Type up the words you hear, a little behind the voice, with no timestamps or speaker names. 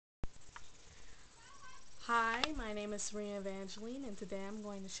Hi, my name is Serena Evangeline, and today I'm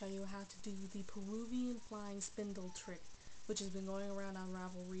going to show you how to do the Peruvian flying spindle trick, which has been going around on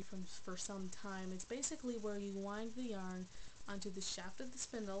Ravelry for some time. It's basically where you wind the yarn onto the shaft of the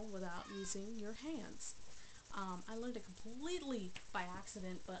spindle without using your hands. I learned it completely by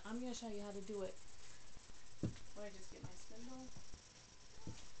accident, but I'm going to show you how to do it. Let me just get my spindle.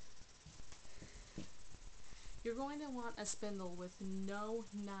 You're going to want a spindle with no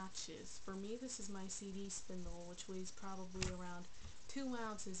notches. For me, this is my CD spindle, which weighs probably around 2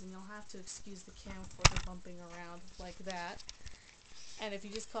 ounces, and you'll have to excuse the camcorder bumping around like that. And if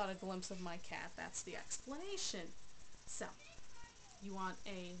you just caught a glimpse of my cat, that's the explanation. So, you want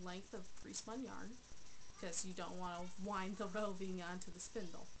a length of pre-spun yarn, because you don't want to wind the roving onto the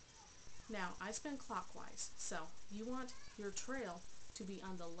spindle. Now, I spin clockwise, so you want your trail to be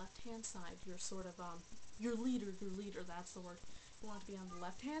on the left-hand side. You're sort of, your leader, that's the word. You want to be on the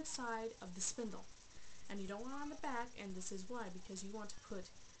left-hand side of the spindle. And you don't want it on the back, and this is why, because you want to put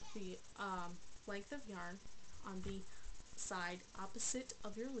the length of yarn on the side opposite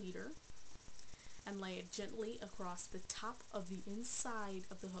of your leader and lay it gently across the top of the inside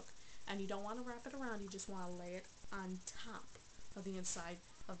of the hook. And you don't want to wrap it around, you just want to lay it on top of the inside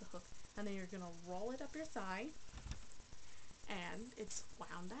of the hook. And then you're going to roll it up your thigh, and it's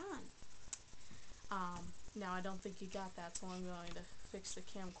wound on. Now I don't think you got that, so I'm going to fix the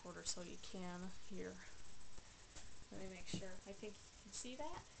camcorder so you can here. Let me make sure. I think you can see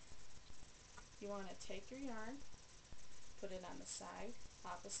that. You want to take your yarn, put it on the side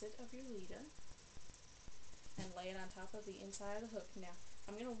opposite of your leader, and lay it on top of the inside of the hook. Now,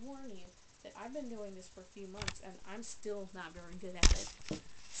 I'm going to warn you that I've been doing this for a few months, and I'm still not very good at it.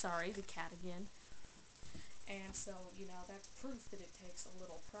 Sorry, the cat again. And so, that's proof that it takes a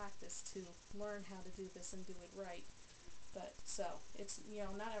little practice to learn how to do this and do it right. But, so, it's,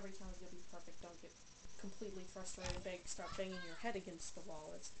 not every time is going to be perfect. Don't get completely frustrated and start banging your head against the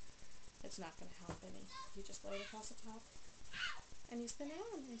wall. It's not going to help any. You just lay it across the top, and you spin it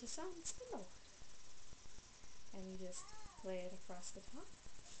on into some spindle. And you just lay it across the top,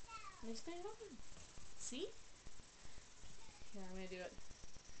 and you spin it on. See? Here, I'm going to do it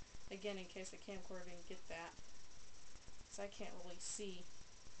again in case the camcorder didn't get that, because I can't really see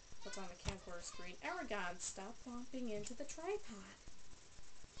what's on the camcorder screen. Aragon, stop bumping into the tripod.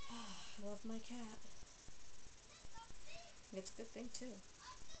 I love my cat. It's a good thing too.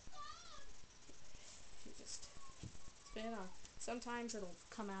 You just spin it on. Sometimes it'll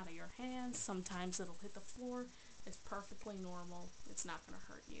come out of your hands, sometimes it'll hit the floor. It's perfectly normal. It's not going to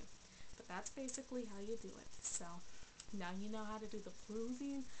hurt you. But that's basically how you do it. So, now you know how to do the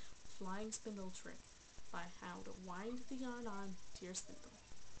Peruvian flying spindle trick by how to wind the yarn on to your spindle.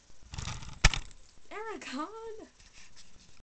 Aragon!